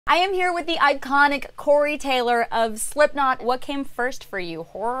I am here with the iconic Corey Taylor of Slipknot. What came first for you,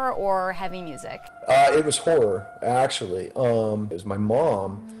 horror or heavy music? It was horror, actually. It was my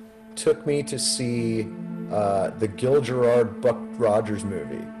mom took me to see the Gil Gerard Buck Rogers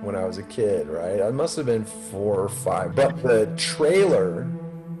movie when I was a kid, right? I must have been 4 or 5. But the trailer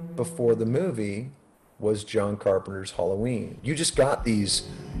before the movie was John Carpenter's Halloween. You just got these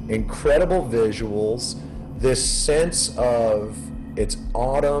incredible visuals, this sense of it's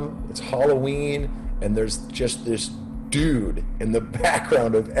autumn, it's Halloween, and there's just this dude in the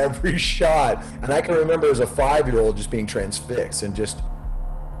background of every shot. And I can remember as a 5-year-old just being transfixed and just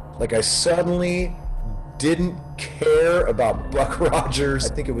like I suddenly didn't care about Buck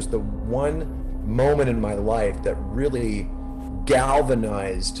Rogers. I think it was the one moment in my life that really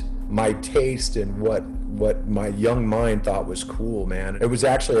galvanized my taste in what my young mind thought was cool, man. It was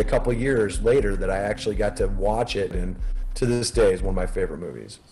actually a couple years later that I actually got to watch it, and to this day is one of my favorite movies.